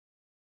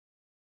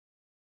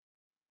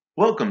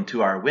Welcome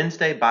to our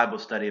Wednesday Bible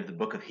study of the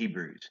book of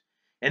Hebrews.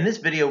 In this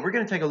video, we're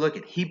going to take a look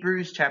at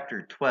Hebrews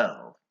chapter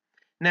 12.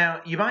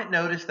 Now, you might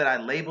notice that I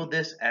labeled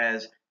this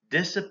as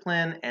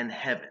Discipline and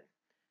Heaven.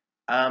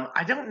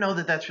 I don't know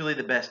that that's really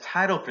the best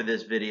title for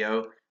this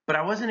video, but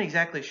I wasn't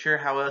exactly sure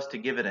how else to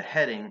give it a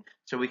heading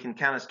so we can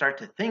kind of start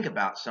to think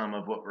about some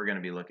of what we're going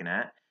to be looking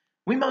at.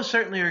 We most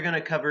certainly are going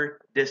to cover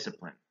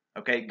discipline,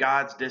 okay,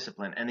 God's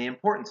discipline and the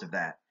importance of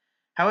that.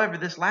 However,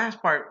 this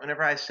last part,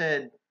 whenever I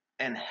said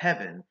and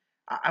heaven,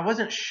 I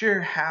wasn't sure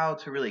how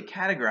to really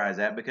categorize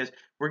that because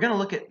we're going to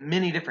look at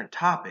many different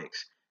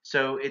topics.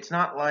 So it's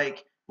not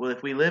like, well,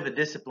 if we live a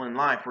disciplined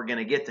life, we're going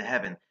to get to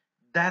heaven.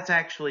 That's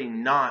actually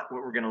not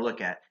what we're going to look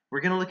at.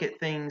 We're going to look at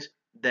things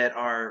that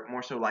are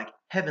more so like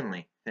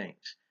heavenly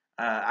things.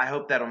 I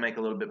hope that'll make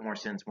a little bit more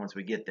sense once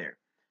we get there.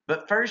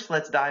 But first,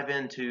 let's dive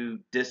into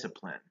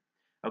discipline.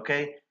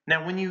 Okay?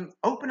 Now, when you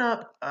open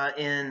up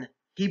in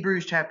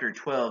Hebrews chapter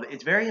 12,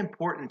 it's very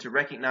important to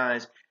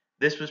recognize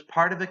this was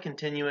part of a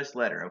continuous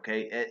letter.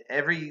 Okay?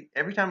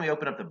 Every time we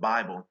open up the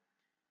Bible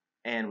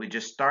and we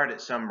just start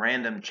at some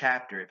random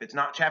chapter, if it's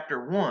not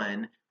chapter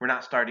 1, we're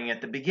not starting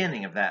at the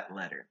beginning of that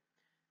letter.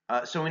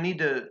 So we need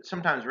to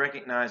sometimes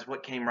recognize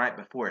what came right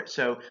before it.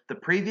 So the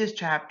previous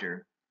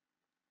chapter,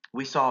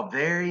 we saw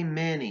very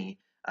many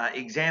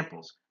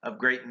examples of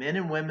great men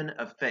and women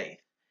of faith.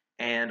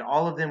 And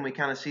all of them, we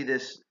kind of see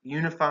this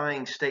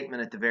unifying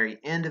statement at the very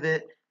end of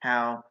it,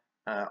 how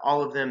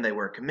all of them, they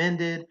were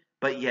commended,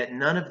 but yet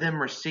none of them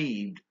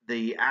received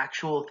the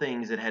actual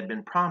things that had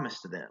been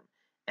promised to them.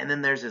 And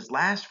then there's this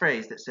last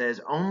phrase that says,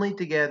 only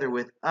together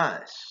with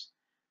us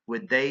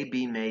would they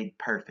be made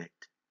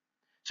perfect.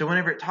 So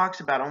whenever it talks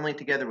about only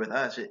together with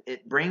us,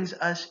 it brings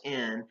us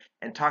in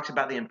and talks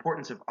about the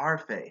importance of our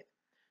faith.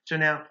 So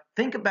now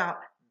think about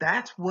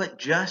that's what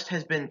just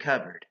has been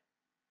covered.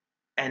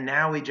 And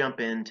now we jump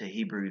into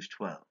Hebrews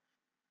 12.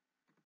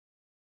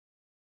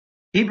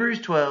 Hebrews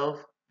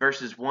 12,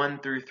 verses 1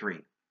 through 3.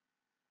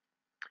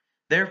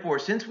 Therefore,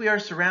 since we are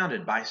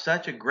surrounded by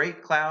such a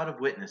great cloud of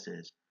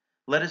witnesses,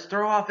 let us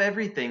throw off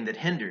everything that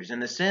hinders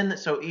and the sin that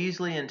so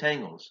easily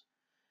entangles.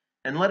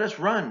 And let us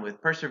run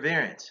with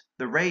perseverance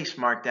the race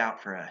marked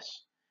out for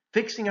us,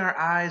 fixing our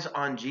eyes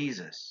on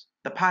Jesus,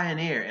 the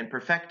pioneer and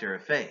perfecter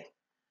of faith.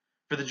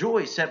 For the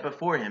joy set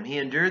before him, he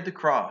endured the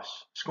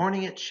cross,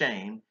 scorning its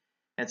shame,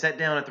 and sat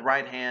down at the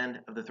right hand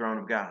of the throne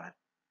of God.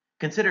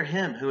 Consider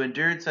him who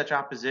endured such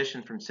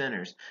opposition from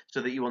sinners, so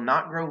that you will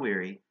not grow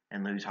weary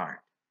and lose heart.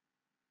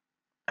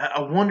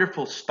 A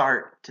wonderful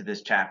start to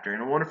this chapter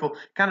and a wonderful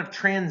kind of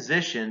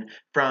transition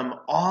from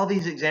all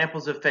these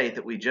examples of faith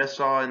that we just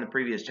saw in the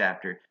previous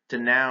chapter to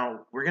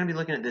now we're going to be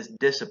looking at this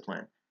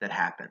discipline that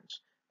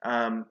happens.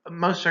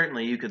 Most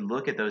certainly you could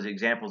look at those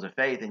examples of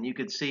faith and you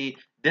could see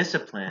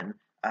discipline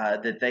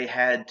that they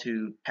had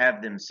to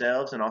have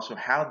themselves and also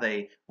how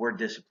they were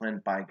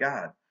disciplined by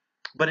God.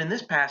 But in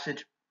this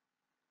passage,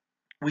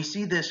 we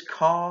see this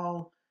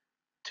call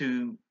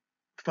to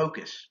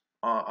focus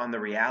on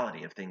the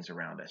reality of things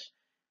around us.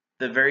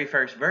 The very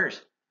first verse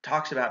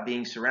talks about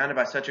being surrounded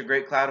by such a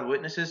great cloud of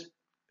witnesses.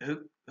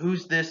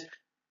 Who's this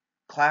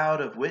cloud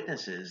of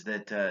witnesses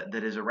that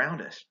is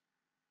around us?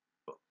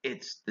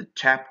 It's the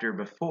chapter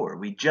before.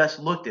 We just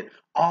looked at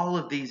all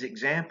of these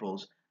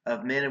examples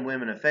of men and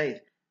women of faith,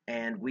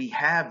 and we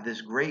have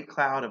this great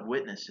cloud of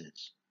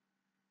witnesses,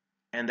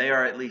 and they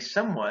are at least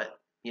somewhat,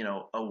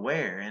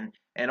 aware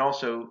and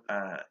also,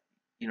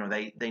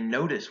 they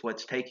notice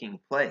what's taking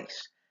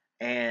place,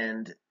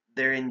 and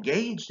they're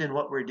engaged in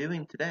what we're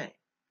doing today.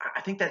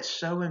 I think that's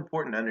so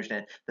important to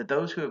understand that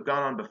those who have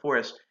gone on before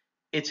us,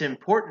 it's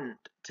important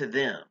to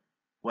them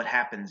what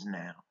happens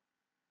now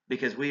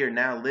because we are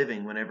now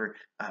living whenever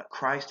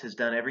Christ has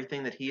done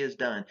everything that he has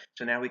done.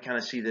 So now we kind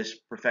of see this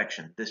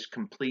perfection, this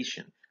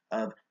completion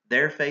of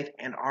their faith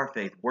and our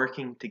faith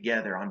working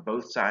together on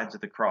both sides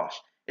of the cross.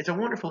 It's a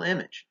wonderful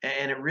image,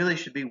 and it really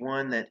should be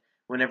one that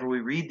whenever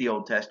we read the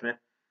Old Testament,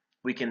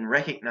 we can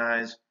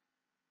recognize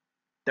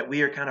that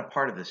we are kind of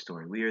part of this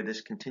story. We are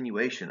this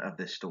continuation of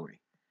this story.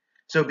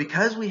 So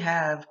because we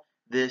have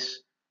this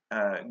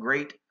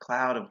great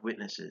cloud of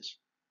witnesses,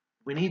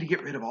 we need to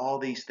get rid of all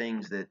these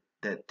things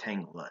that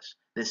tangle us,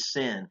 this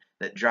sin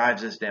that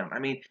drives us down. I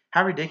mean,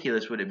 how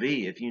ridiculous would it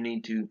be if you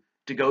need to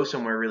go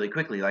somewhere really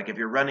quickly, like if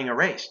you're running a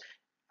race?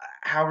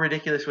 How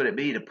ridiculous would it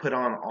be to put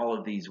on all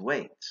of these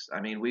weights?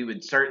 I mean, we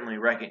would certainly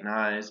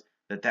recognize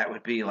that that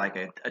would be like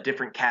a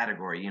different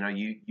category.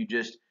 You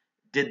just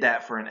did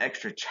that for an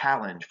extra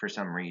challenge for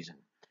some reason.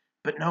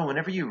 But no,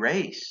 whenever you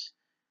race,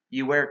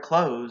 you wear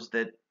clothes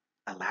that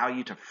allow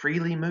you to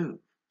freely move,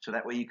 so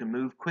that way you can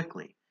move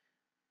quickly.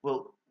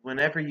 Well,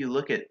 whenever you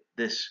look at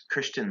this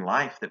Christian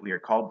life that we are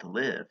called to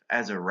live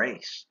as a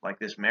race, like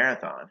this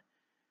marathon,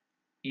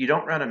 you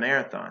don't run a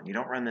marathon, you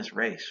don't run this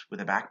race with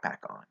a backpack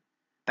on.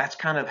 That's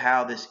kind of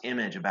how this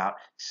image about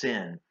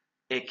sin,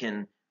 it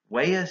can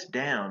weigh us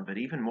down, but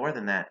even more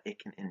than that, it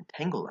can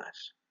entangle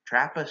us,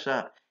 trap us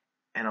up,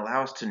 and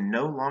allow us to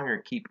no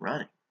longer keep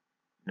running.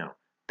 No,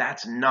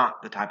 that's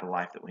not the type of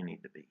life that we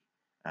need to be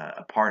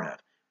a part of.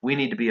 We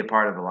need to be a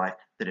part of a life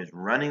that is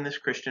running this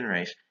Christian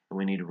race, and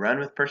we need to run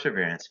with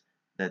perseverance.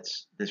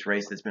 That's this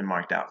race that's been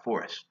marked out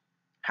for us.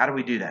 How do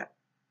we do that?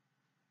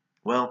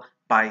 Well,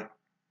 by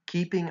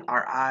keeping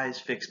our eyes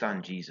fixed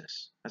on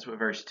Jesus. That's what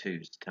verse 2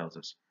 tells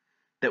us.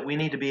 That we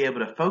need to be able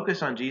to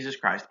focus on Jesus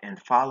Christ and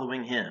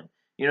following him.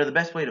 You know, the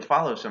best way to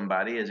follow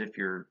somebody is if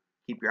you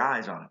keep your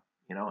eyes on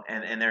them,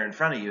 and they're in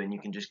front of you and you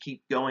can just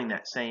keep going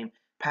that same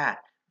path.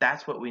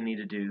 That's what we need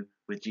to do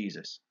with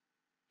Jesus.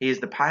 He is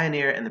the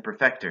pioneer and the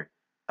perfecter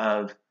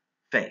of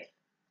faith.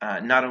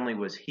 Not only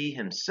was he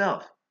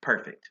himself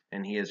perfect,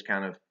 and he is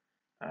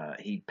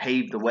he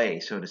paved the way,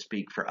 so to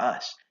speak, for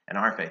us and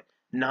our faith.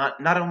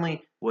 Not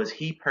only was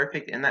he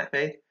perfect in that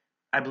faith,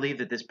 I believe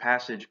that this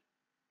passage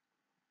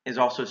is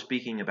also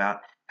speaking about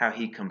how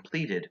he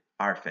completed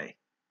our faith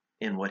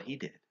in what he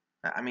did.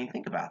 I mean,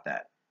 think about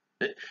that.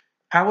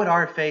 How would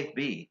our faith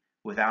be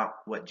without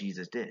what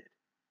Jesus did?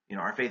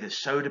 Our faith is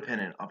so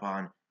dependent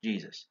upon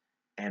Jesus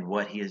and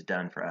what he has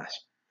done for us.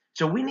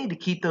 So we need to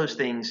keep those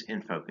things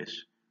in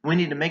focus. We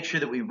need to make sure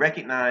that we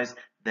recognize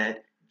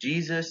that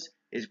Jesus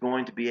is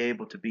going to be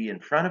able to be in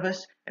front of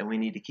us, and we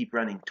need to keep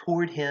running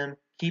toward him,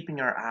 keeping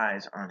our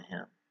eyes on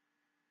him.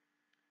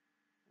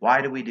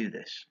 Why do we do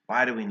this?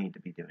 Why do we need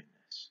to be doing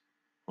this?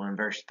 Well, in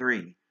verse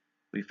 3,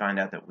 we find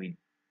out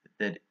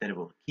that it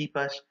will keep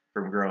us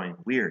from growing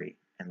weary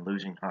and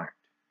losing heart.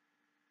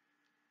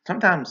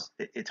 Sometimes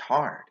it's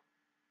hard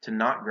to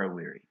not grow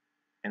weary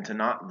and to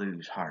not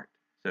lose heart,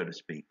 so to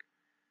speak.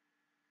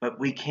 But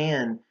we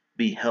can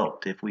be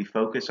helped if we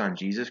focus on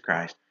Jesus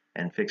Christ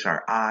and fix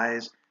our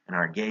eyes and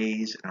our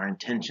gaze and our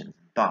intentions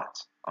and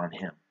thoughts on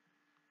him.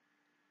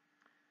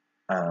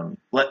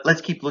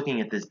 Let's keep looking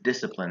at this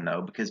discipline,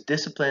 though, because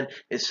discipline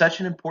is such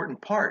an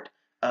important part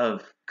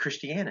of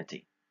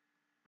Christianity.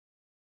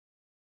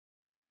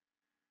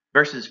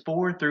 Verses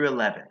 4 through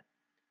 11.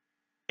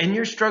 In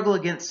your struggle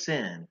against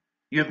sin,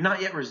 you have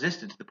not yet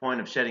resisted to the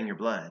point of shedding your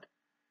blood.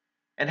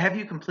 And have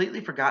you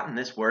completely forgotten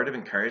this word of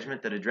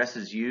encouragement that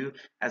addresses you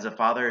as a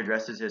father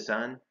addresses his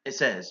son? It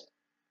says,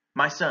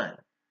 "My son,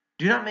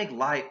 do not make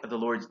light of the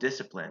Lord's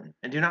discipline,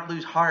 and do not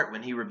lose heart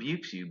when he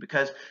rebukes you,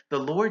 because the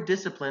Lord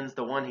disciplines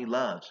the one he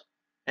loves,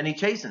 and he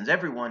chastens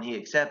everyone he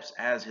accepts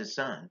as his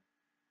son.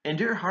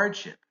 Endure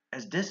hardship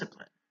as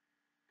discipline.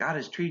 God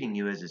is treating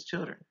you as his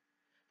children.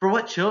 For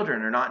what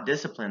children are not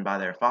disciplined by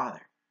their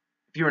father?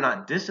 If you are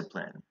not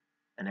disciplined,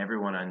 and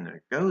everyone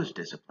undergoes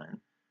discipline,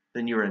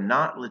 then you are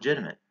not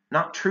legitimate,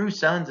 not true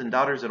sons and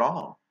daughters at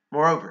all.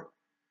 Moreover,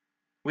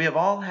 we have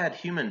all had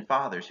human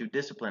fathers who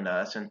disciplined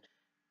us, and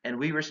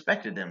we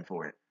respected them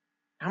for it.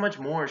 How much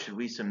more should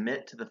we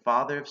submit to the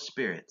Father of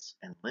spirits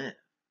and live?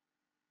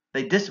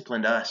 They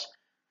disciplined us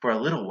for a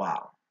little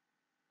while,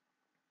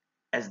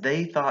 as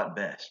they thought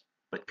best,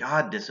 but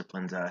God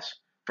disciplines us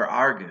for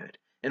our good,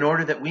 in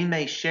order that we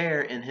may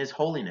share in his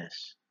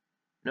holiness.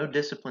 No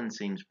discipline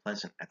seems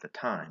pleasant at the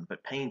time,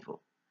 but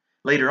painful.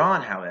 Later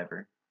on,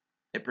 however,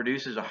 it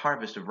produces a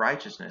harvest of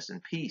righteousness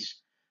and peace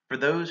for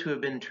those who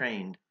have been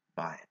trained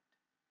by it."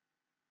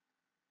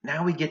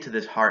 Now we get to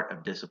this heart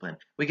of discipline.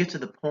 We get to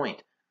the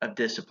point of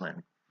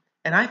discipline.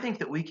 And I think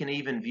that we can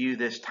even view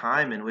this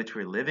time in which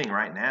we're living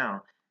right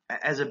now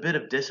as a bit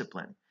of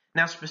discipline.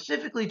 Now,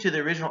 specifically to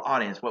the original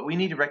audience, what we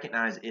need to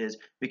recognize is,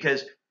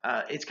 because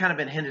it's kind of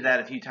been hinted at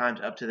a few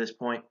times up to this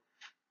point,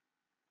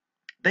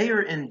 they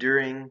are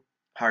enduring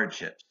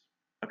hardships,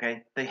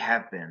 okay? They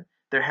have been.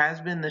 There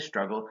has been this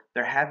struggle.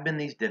 There have been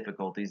these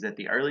difficulties that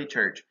the early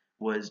church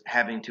was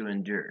having to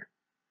endure.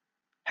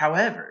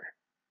 However,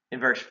 in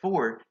verse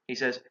 4, he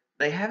says,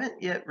 they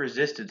haven't yet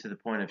resisted to the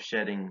point of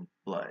shedding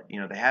blood.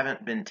 They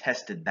haven't been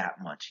tested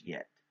that much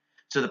yet.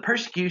 So the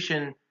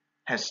persecution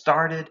has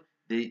started.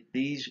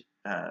 These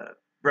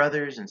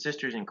brothers and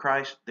sisters in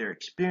Christ, they're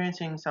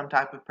experiencing some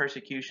type of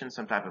persecution,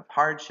 some type of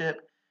hardship,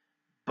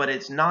 but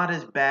it's not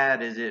as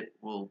bad as it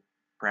will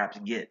perhaps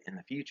get in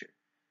the future.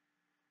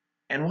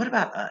 And what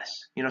about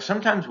us?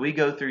 Sometimes we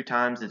go through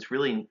times that's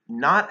really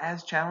not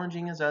as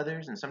challenging as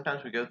others, and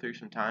sometimes we go through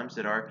some times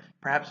that are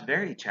perhaps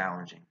very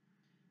challenging.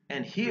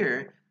 And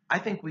here, I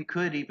think we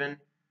could even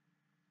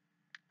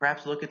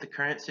perhaps look at the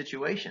current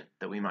situation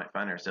that we might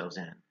find ourselves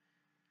in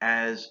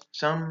as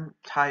some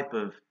type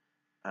of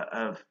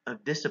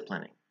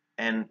disciplining.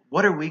 And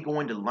what are we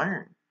going to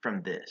learn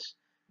from this?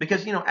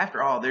 Because,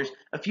 after all, there's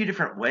a few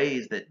different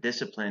ways that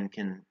discipline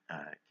can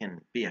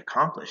be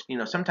accomplished.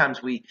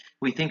 Sometimes we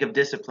think of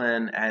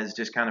discipline as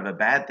just kind of a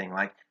bad thing,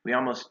 like we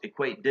almost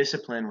equate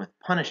discipline with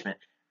punishment.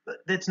 But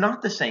it's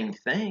not the same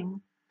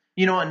thing.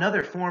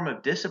 Another form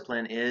of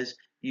discipline is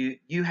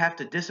you have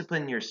to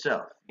discipline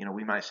yourself.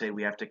 We might say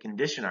we have to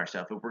condition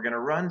ourselves if we're going to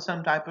run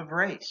some type of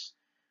race.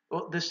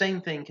 Well, the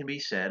same thing can be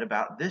said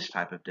about this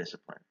type of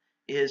discipline.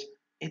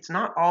 It's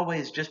not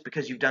always just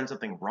because you've done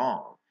something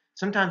wrong.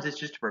 Sometimes it's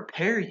just to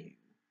prepare you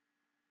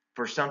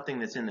for something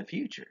that's in the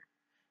future.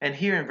 And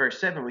here in verse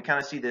 7, we kind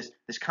of see this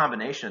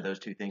combination of those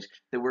two things,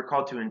 that we're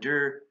called to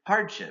endure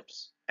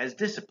hardships as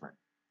discipline.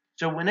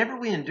 So whenever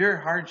we endure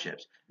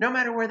hardships, no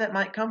matter where that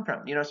might come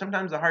from,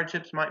 sometimes the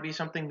hardships might be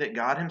something that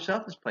God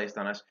himself has placed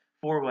on us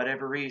for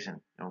whatever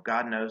reason.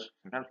 God knows.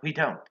 Sometimes we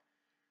don't.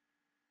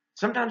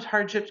 Sometimes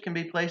hardships can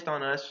be placed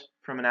on us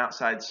from an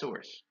outside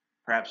source.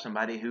 Perhaps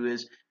somebody who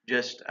is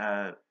just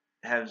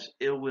has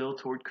ill will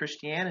toward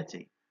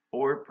Christianity,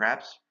 or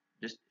perhaps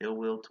just ill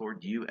will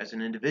toward you as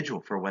an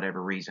individual for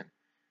whatever reason.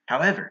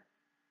 However,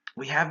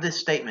 we have this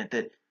statement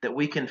that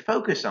we can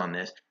focus on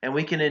this and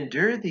we can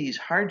endure these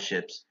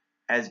hardships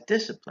as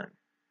discipline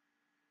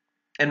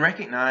and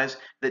recognize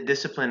that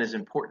discipline is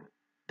important.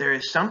 There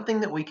is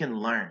something that we can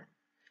learn.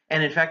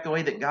 And in fact, the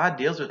way that God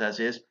deals with us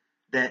is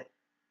that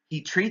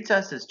He treats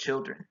us as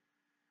children.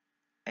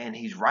 And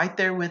He's right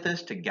there with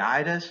us to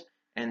guide us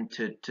and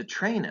to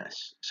train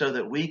us so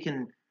that we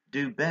can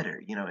do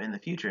better, in the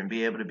future and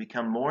be able to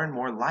become more and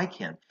more like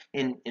Him.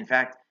 In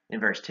fact, in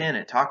verse 10,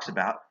 it talks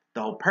about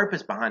the whole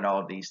purpose behind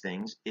all of these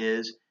things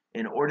is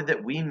in order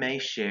that we may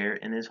share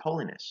in His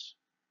holiness.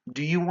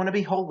 Do you want to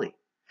be holy?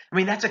 I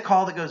mean, that's a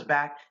call that goes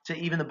back to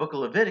even the book of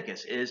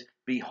Leviticus is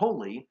be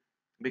holy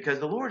because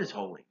the Lord is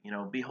holy.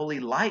 Be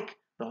holy like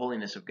the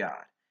holiness of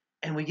God.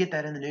 And we get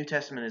that in the New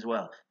Testament as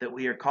well, that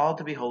we are called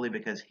to be holy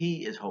because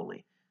He is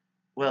holy.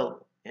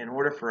 Well, in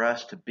order for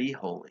us to be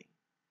holy,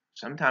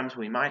 sometimes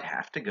we might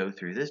have to go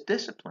through this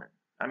discipline.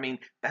 I mean,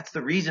 that's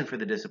the reason for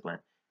the discipline,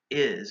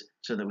 is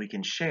so that we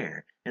can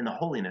share in the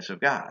holiness of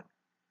God.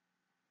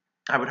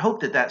 I would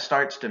hope that that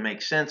starts to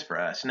make sense for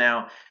us.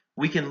 Now,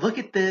 we can look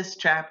at this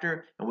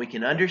chapter and we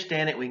can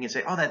understand it. We can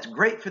say, oh, that's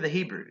great for the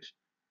Hebrews.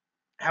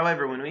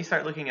 However, when we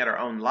start looking at our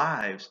own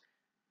lives,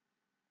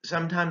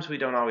 sometimes we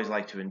don't always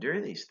like to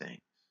endure these things.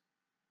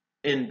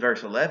 In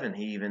verse 11,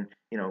 he even,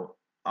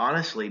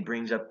 honestly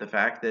brings up the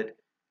fact that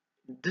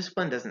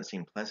discipline doesn't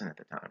seem pleasant at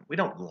the time. We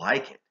don't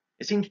like it.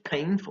 It seems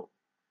painful.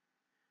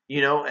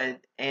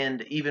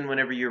 And even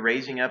whenever you're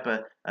raising up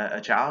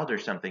a child or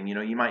something,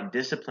 you might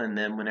discipline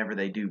them whenever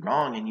they do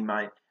wrong, and you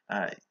might,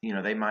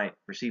 they might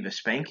receive a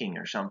spanking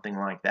or something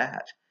like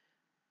that.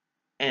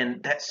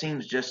 And that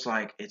seems just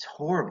like it's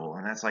horrible,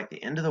 and that's like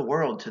the end of the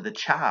world to the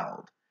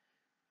child.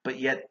 But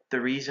yet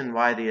the reason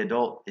why the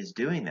adult is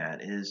doing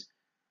that is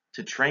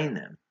to train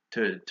them,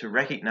 to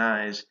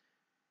recognize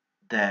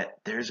that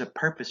there's a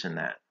purpose in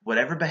that.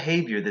 Whatever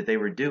behavior that they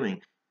were doing,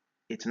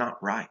 it's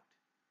not right.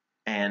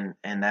 And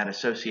that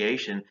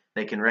association,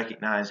 they can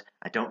recognize,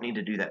 I don't need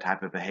to do that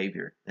type of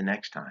behavior the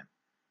next time.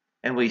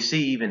 And we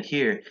see even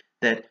here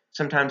that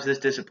sometimes this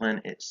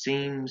discipline, it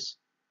seems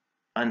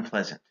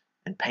unpleasant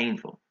and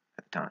painful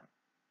at the time.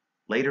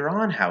 Later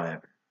on,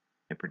 however,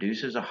 it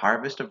produces a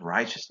harvest of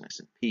righteousness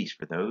and peace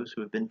for those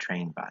who have been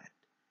trained by it.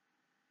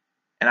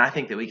 And I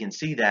think that we can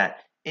see that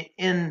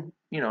in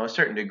a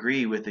certain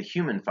degree with the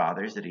human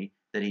fathers that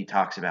he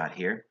talks about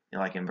here,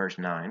 like in verse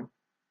 9.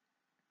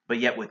 But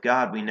yet with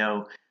God, we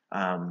know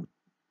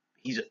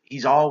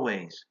he's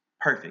always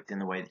perfect in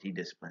the way that He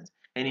disciplines,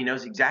 and He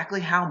knows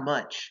exactly how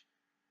much,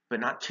 but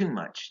not too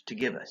much, to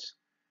give us.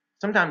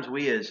 Sometimes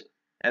we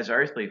as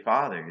earthly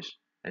fathers,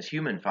 as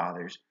human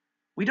fathers,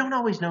 we don't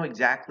always know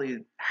exactly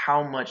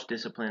how much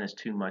discipline is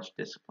too much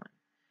discipline.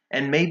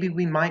 And maybe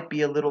we might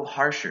be a little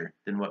harsher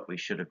than what we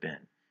should have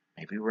been.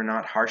 Maybe we're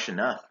not harsh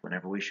enough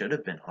whenever we should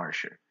have been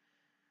harsher.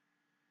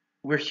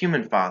 We're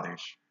human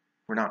fathers.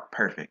 We're not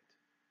perfect.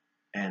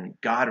 And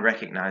God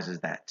recognizes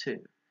that too.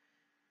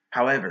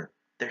 However,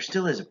 there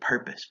still is a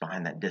purpose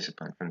behind that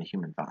discipline from the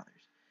human fathers.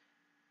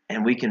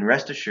 And we can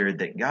rest assured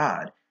that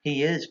God,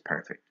 He is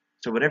perfect.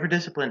 So whatever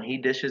discipline He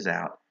dishes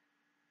out,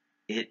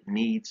 it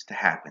needs to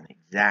happen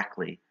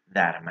exactly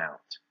that amount.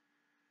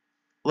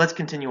 Let's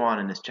continue on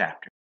in this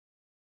chapter.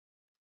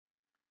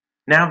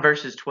 Now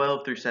verses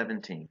 12 through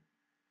 17.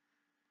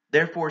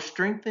 Therefore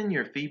strengthen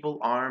your feeble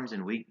arms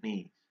and weak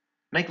knees.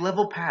 Make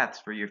level paths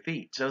for your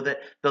feet, so that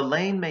the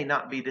lame may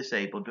not be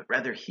disabled, but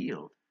rather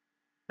healed.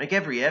 Make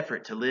every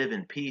effort to live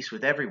in peace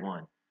with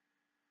everyone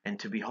and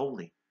to be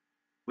holy.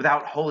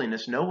 Without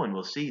holiness, no one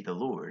will see the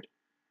Lord.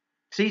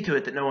 See to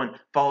it that no one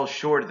falls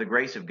short of the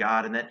grace of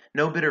God, and that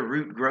no bitter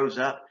root grows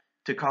up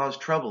to cause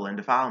trouble and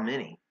defile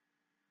many.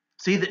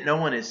 See that no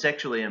one is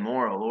sexually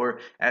immoral or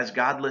is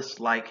godless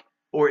like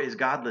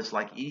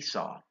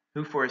Esau,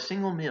 who for a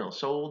single meal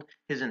sold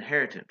his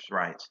inheritance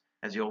rights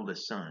as the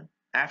oldest son.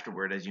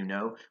 Afterward, as you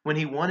know, when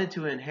he wanted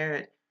to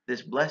inherit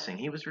this blessing,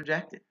 he was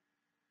rejected.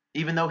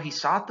 Even though he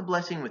sought the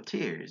blessing with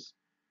tears,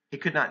 he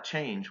could not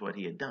change what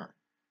he had done.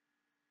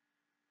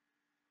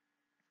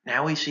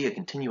 Now we see a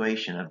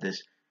continuation of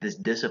this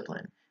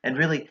discipline, and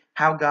really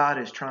how God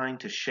is trying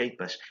to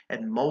shape us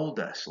and mold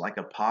us like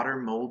a potter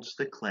molds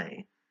the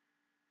clay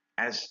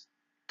as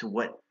to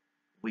what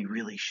we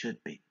really should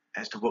be,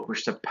 as to what we're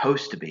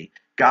supposed to be.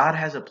 God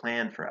has a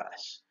plan for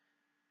us,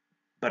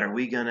 but are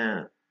we going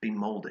to be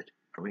molded?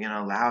 Are we going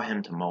to allow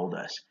Him to mold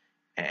us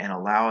and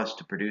allow us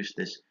to produce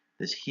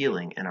this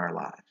healing in our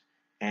lives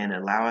and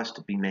allow us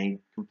to be made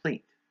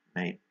complete,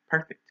 made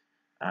perfect?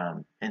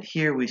 And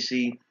here we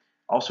see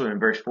also in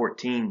verse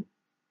 14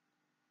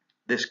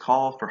 this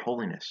call for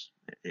holiness.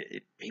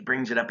 He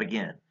brings it up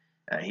again.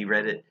 We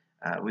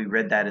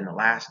read that in the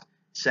last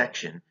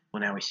section.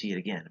 Well, now we see it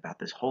again about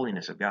this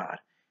holiness of God.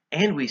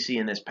 And we see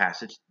in this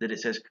passage that it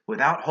says,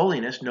 without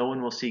holiness, no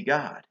one will see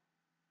God.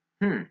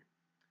 Isn't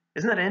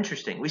that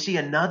interesting? We see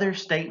another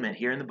statement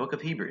here in the book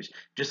of Hebrews,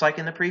 just like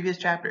in the previous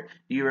chapter.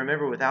 Do you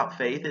remember, without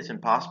faith it's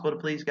impossible to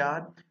please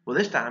God? Well,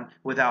 this time,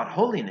 without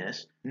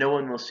holiness, no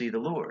one will see the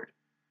Lord.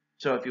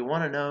 So if you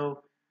want to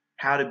know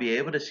how to be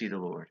able to see the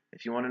Lord,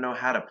 if you want to know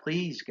how to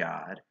please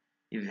God,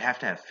 you have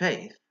to have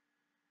faith,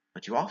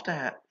 but you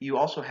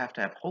also have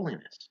to have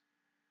holiness.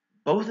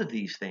 Both of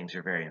these things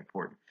are very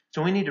important.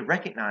 So we need to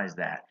recognize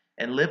that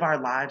and live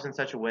our lives in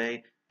such a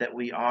way that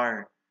we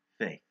are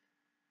faith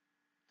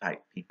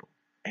type people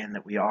and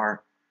that we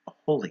are a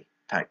holy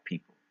type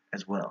people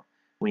as well.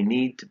 We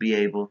need to be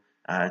able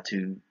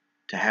to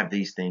have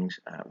these things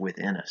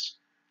within us.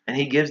 And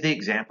he gives the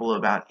example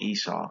about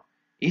Esau.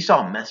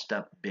 Esau messed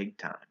up big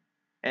time.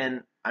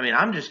 And I mean,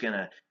 I'm just going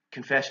to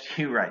confess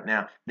to you right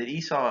now that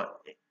Esau,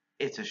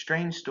 it's a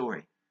strange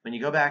story. When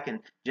you go back in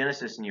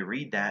Genesis and you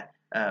read that,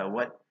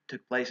 what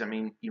took place, I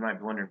mean, you might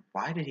be wondering,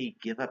 why did he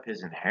give up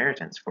his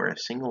inheritance for a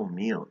single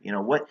meal? You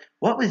know, what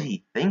was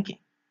he thinking?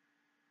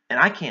 And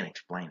I can't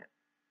explain it.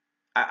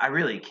 I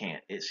really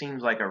can't. It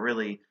seems like a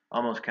really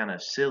almost kind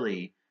of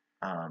silly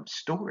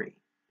story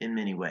in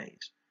many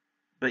ways.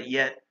 But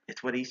yet,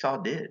 it's what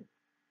Esau did.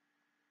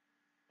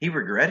 He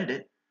regretted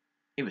it.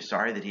 He was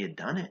sorry that he had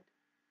done it.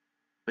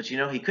 But you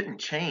know, he couldn't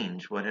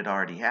change what had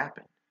already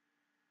happened.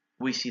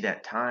 We see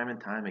that time and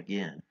time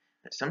again.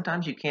 That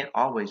sometimes you can't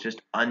always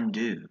just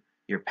undo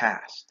your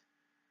past.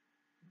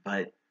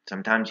 But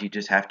sometimes you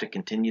just have to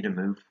continue to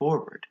move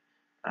forward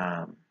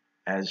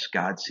as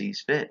God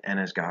sees fit and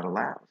as God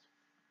allows.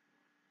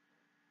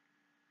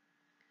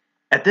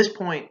 At this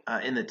point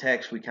in the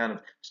text, we kind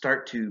of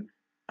start to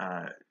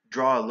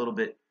draw a little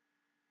bit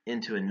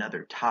into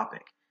another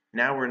topic.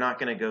 Now we're not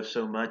going to go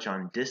so much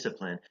on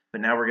discipline,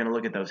 but now we're going to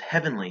look at those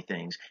heavenly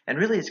things. And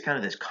really it's kind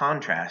of this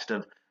contrast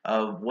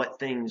of what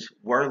things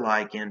were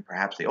like in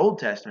perhaps the Old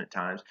Testament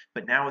times,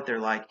 but now what they're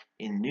like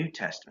in New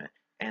Testament.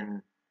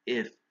 And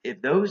if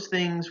those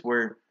things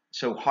were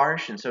so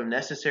harsh and so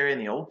necessary in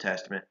the Old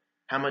Testament,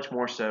 how much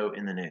more so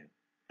in the New?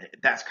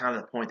 That's kind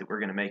of the point that we're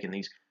going to make in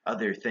these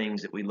other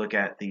things that we look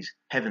at, these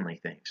heavenly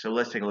things. So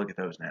let's take a look at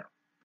those now.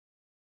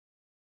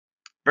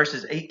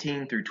 Verses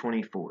 18 through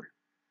 24.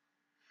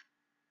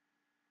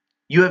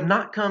 You have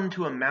not come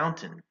to a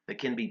mountain that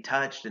can be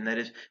touched and that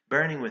is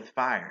burning with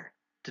fire,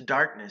 to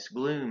darkness,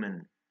 gloom,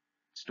 and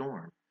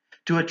storm,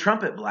 to a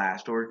trumpet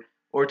blast,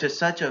 or to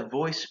such a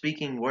voice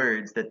speaking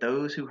words that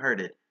those who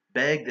heard it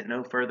begged that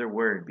no further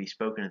word be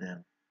spoken to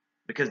them,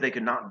 because they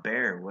could not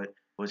bear what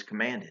was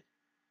commanded.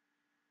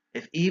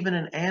 If even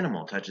an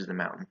animal touches the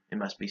mountain, it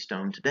must be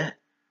stoned to death.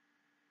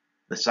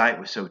 The sight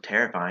was so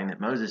terrifying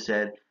that Moses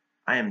said,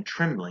 I am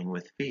trembling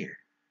with fear.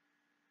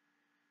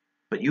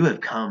 But you have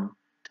come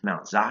to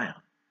Mount Zion,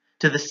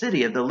 to the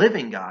city of the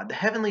living God, the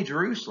heavenly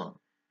Jerusalem.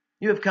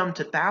 You have come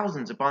to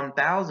thousands upon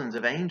thousands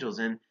of angels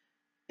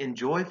in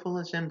joyful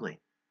assembly,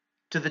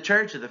 to the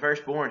church of the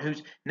firstborn,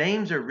 whose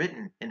names are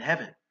written in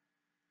heaven.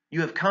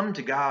 You have come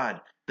to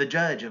God, the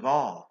judge of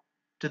all,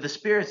 to the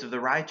spirits of the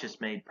righteous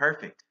made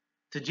perfect,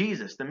 to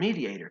Jesus, the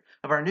mediator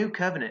of our new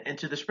covenant, and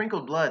to the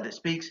sprinkled blood that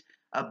speaks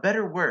a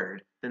better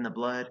word than the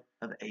blood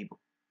of Abel.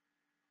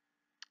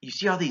 You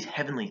see all these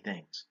heavenly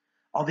things,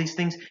 all these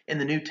things in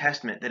the New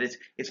Testament, that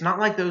it's not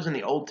like those in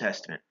the Old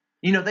Testament.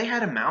 You know, they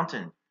had a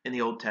mountain in the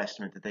Old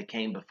Testament that they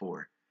came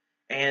before.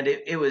 And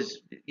it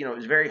was, you know, it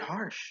was very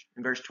harsh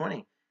in verse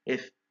 20.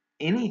 If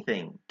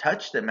anything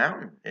touched the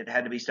mountain, it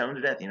had to be stoned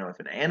to death. You know, if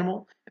an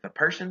animal, if a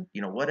person,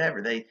 you know,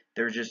 whatever, they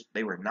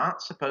were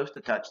not supposed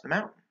to touch the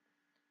mountain.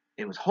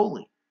 It was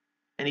holy.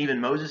 And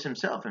even Moses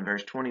himself in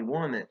verse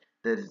 21 that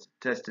is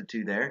attested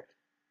to there,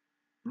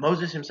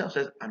 Moses himself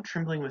says, I'm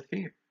trembling with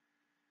fear.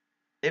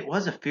 It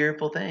was a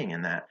fearful thing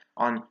in that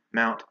on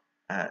Mount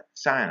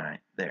Sinai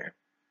there.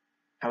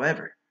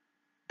 However,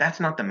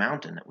 that's not the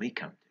mountain that we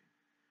come to.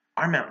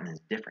 Our mountain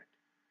is different.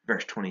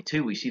 Verse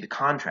 22, we see the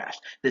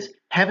contrast. This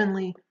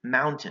heavenly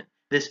mountain,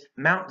 this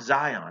Mount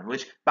Zion,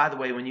 which, by the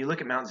way, when you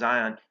look at Mount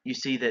Zion, you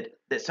see that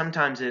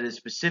sometimes it is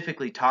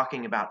specifically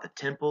talking about the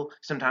temple,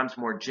 sometimes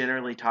more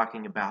generally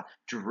talking about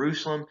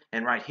Jerusalem,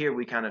 and right here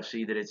we kind of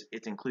see that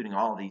it's including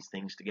all these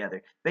things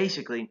together.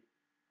 Basically,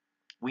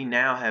 we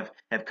now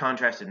have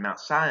contrasted Mount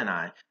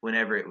Sinai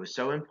whenever it was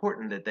so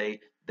important that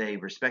they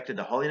respected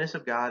the holiness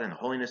of God and the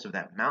holiness of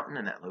that mountain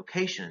and that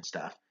location and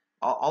stuff.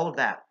 All of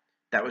that.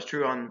 That was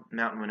true on the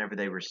mountain whenever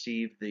they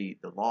received the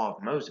law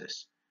of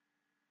Moses.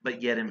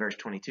 But yet in verse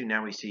 22,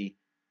 now we see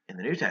in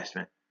the New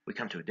Testament, we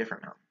come to a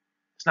different mountain.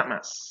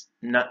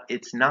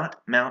 It's not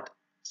Mount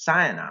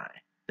Sinai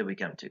that we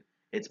come to.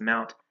 It's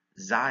Mount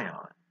Zion.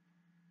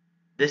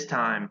 This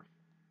time,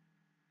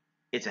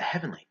 it's a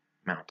heavenly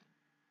mountain.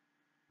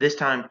 This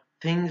time,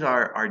 things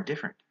are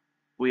different.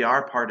 We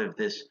are part of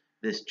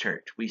this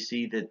church. We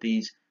see that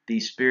these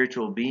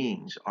spiritual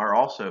beings are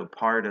also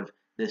part of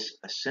this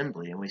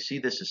assembly, and we see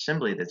this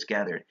assembly that's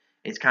gathered.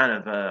 It's kind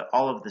of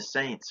all of the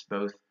saints,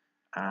 both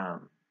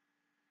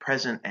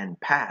present and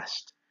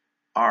past,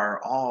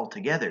 are all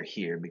together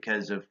here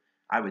because of,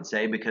 I would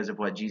say, because of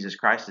what Jesus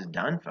Christ has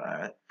done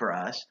for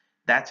us.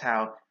 That's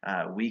how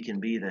we can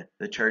be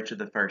the church of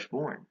the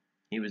firstborn.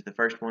 He was the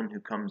first one who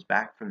comes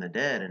back from the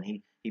dead, and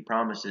he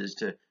promises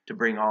to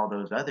bring all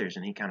those others,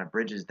 and he kind of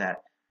bridges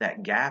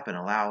that gap and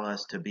allow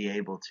us to be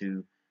able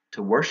to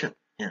worship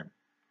him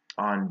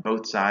on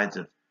both sides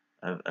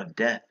of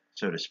death,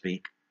 so to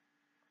speak.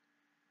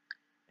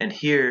 And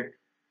here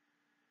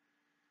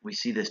we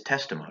see this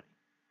testimony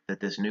that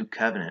this new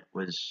covenant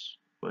was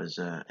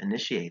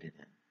initiated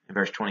in. In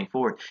verse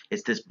 24,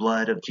 it's this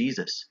blood of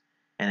Jesus,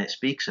 and it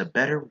speaks a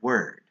better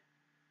word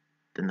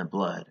than the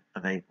blood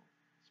of Abel.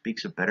 It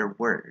speaks a better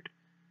word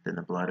than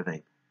the blood of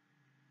Abel.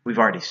 We've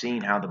already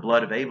seen how the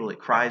blood of Abel, it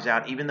cries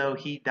out, even though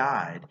he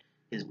died,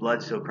 his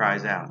blood still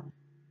cries out.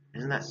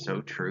 Isn't that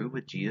so true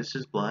with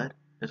Jesus' blood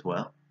as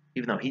well?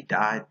 Even though he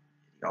died,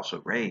 he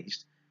also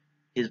raised.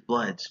 His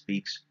blood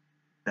speaks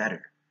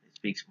better. It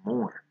speaks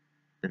more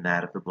than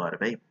that of the blood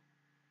of Abel.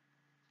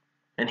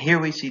 And here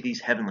we see these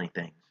heavenly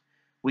things.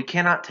 We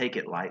cannot take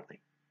it lightly.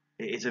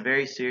 It's a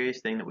very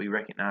serious thing that we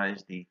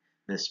recognize the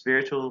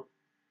spiritual,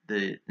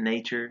 the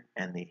nature,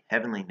 and the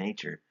heavenly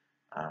nature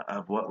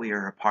of what we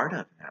are a part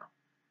of now.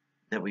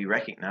 That we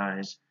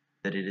recognize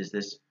that it is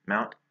this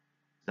Mount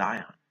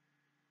Zion.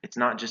 It's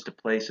not just a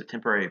place, a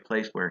temporary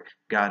place where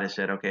God has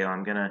said, okay,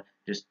 I'm going to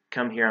just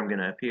come here, I'm going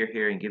to appear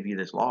here and give you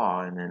this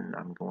law, and then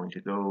I'm going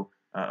to go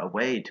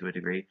away to a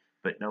degree.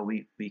 But no,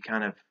 we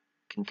kind of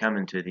can come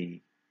into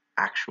the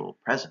actual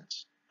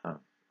presence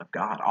of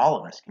God. All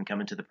of us can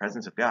come into the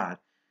presence of God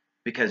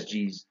because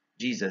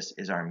Jesus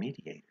is our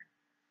mediator.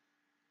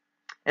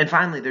 And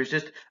finally, there's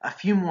just a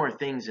few more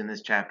things in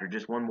this chapter,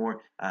 just one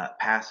more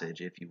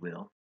passage, if you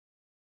will.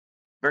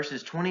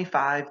 Verses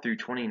 25 through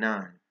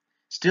 29.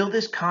 Still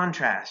this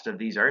contrast of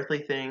these earthly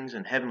things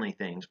and heavenly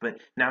things, but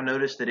now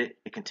notice that it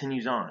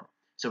continues on.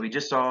 So we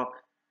just saw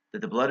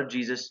that the blood of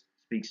Jesus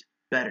speaks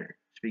better,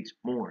 speaks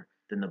more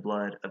than the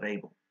blood of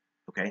Abel.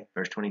 Okay,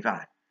 verse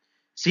 25.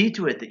 See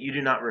to it that you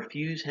do not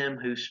refuse him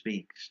who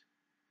speaks.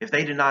 If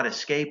they did not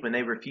escape when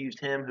they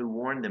refused him who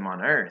warned them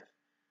on earth,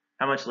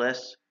 how much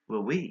less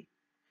will we,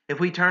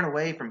 if we turn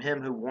away from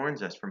him who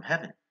warns us from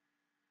heaven?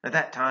 At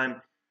that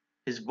time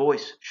his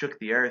voice shook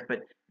the earth,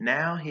 but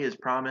now he has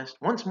promised,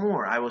 once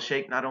more I will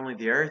shake not only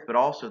the earth, but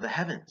also the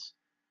heavens.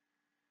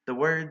 The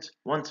words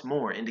once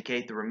more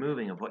indicate the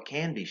removing of what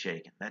can be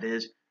shaken, that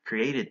is,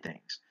 created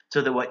things,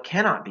 so that what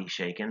cannot be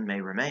shaken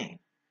may remain.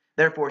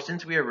 Therefore,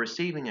 since we are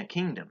receiving a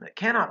kingdom that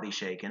cannot be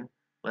shaken,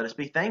 let us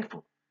be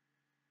thankful,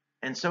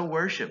 and so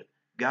worship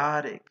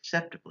God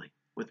acceptably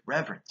with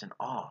reverence and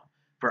awe,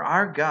 for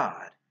our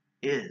God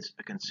is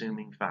a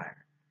consuming fire.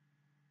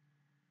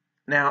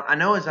 Now, I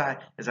know as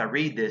I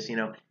read this,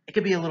 it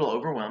could be a little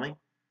overwhelming,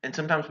 and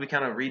sometimes we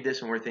kind of read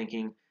this and we're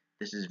thinking,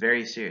 this is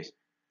very serious.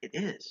 It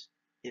is.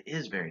 It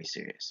is very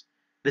serious.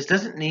 This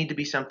doesn't need to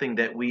be something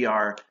that we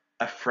are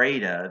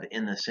afraid of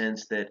in the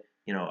sense that,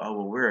 oh,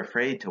 well, we're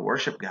afraid to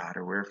worship God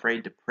or we're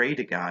afraid to pray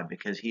to God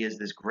because he is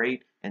this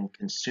great and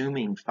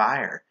consuming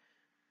fire.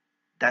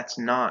 That's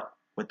not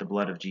what the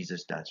blood of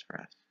Jesus does for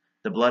us.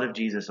 The blood of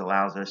Jesus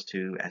allows us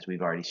to, as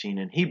we've already seen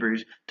in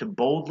Hebrews, to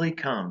boldly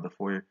come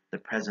before the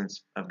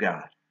presence of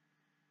God.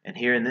 And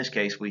here in this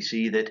case, we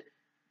see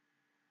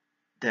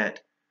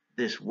that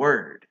this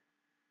word,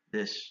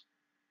 this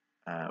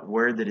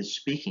word that is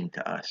speaking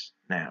to us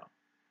now,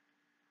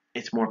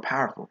 it's more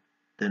powerful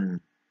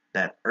than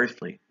that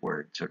earthly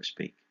word, so to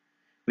speak.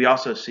 We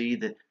also see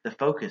that the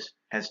focus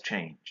has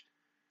changed.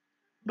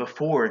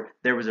 Before,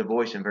 there was a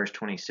voice in verse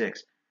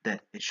 26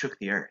 that it shook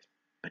the earth.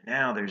 But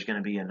now there's going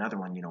to be another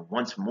one,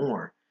 once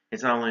more.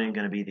 It's not only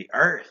going to be the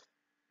earth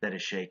that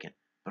is shaken,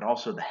 but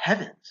also the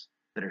heavens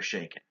that are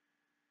shaken.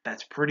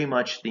 That's pretty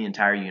much the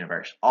entire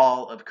universe.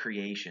 All of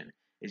creation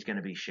is going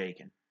to be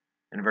shaken.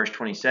 In verse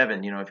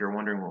 27, if you're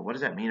wondering, well, what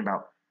does that mean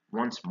about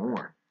once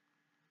more?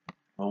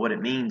 Well, what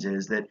it means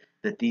is that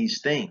these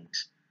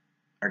things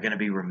are going to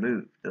be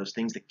removed. Those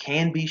things that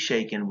can be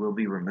shaken will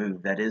be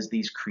removed. That is,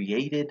 these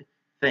created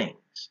things.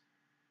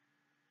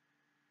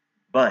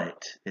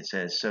 But it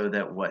says, so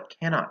that what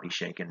cannot be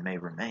shaken may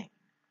remain.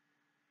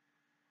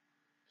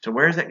 So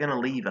where is that going to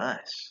leave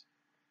us?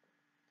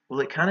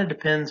 Well, it kind of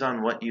depends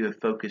on what you have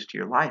focused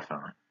your life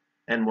on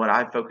and what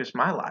I've focused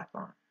my life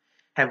on.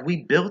 Have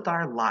we built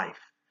our life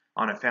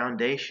on a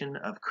foundation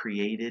of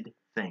created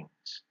things?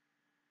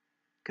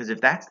 Because if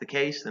that's the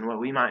case, then what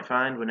we might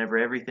find whenever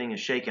everything is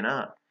shaken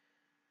up,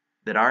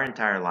 that our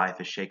entire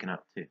life is shaken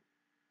up too.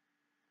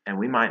 And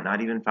we might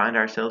not even find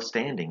ourselves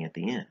standing at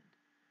the end.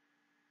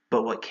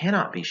 But what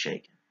cannot be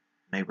shaken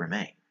may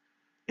remain.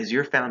 Is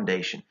your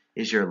foundation,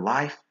 is your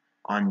life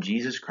on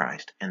Jesus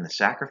Christ and the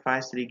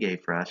sacrifice that he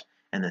gave for us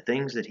and the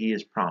things that he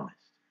has promised?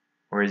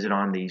 Or is it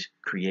on these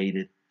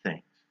created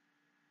things?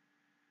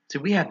 See,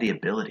 we have the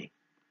ability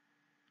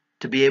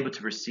to be able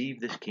to receive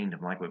this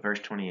kingdom, like what verse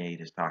 28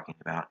 is talking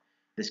about,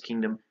 this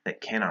kingdom that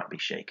cannot be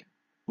shaken.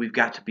 We've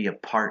got to be a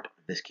part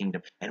of this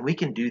kingdom, and we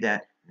can do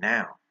that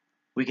now.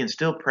 We can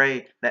still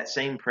pray that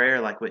same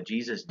prayer like what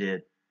Jesus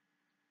did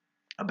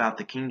about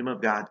the kingdom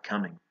of God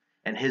coming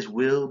and his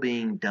will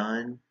being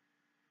done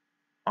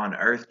on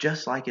earth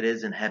just like it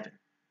is in heaven.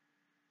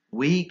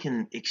 We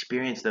can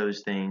experience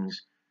those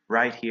things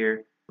right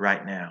here,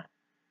 right now.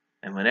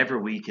 And whenever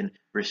we can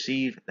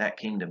receive that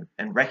kingdom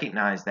and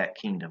recognize that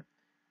kingdom,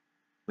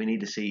 we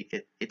need to see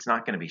it's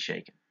not going to be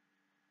shaken.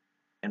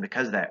 And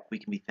because of that, we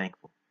can be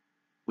thankful.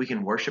 We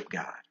can worship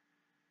God.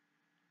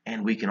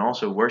 And we can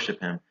also worship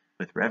Him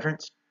with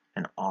reverence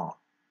and awe.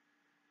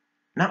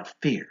 Not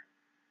fear,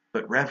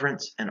 but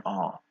reverence and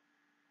awe.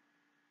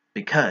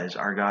 Because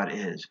our God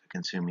is a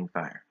consuming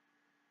fire.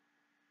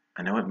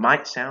 I know it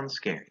might sound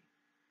scary.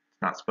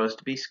 It's not supposed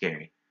to be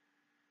scary,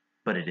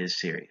 but it is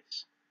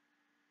serious.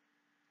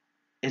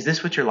 Is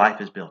this what your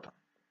life is built on?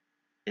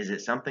 Is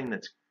it something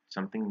that's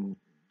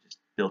just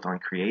built on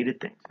created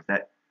things? Is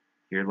that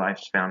your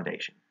life's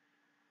foundation?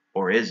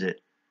 Or is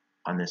it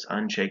on this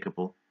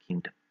unshakable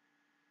kingdom?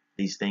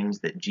 These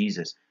things that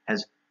Jesus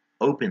has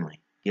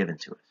openly given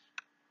to us.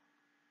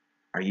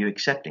 Are you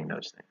accepting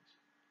those things?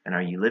 And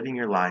are you living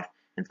your life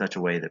in such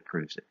a way that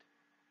proves it?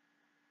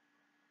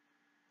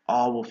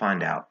 All we'll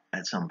find out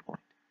at some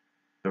point.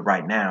 But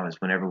right now is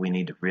whenever we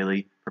need to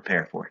really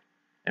prepare for it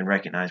and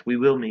recognize we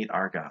will meet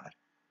our God,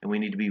 and we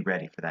need to be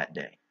ready for that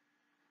day.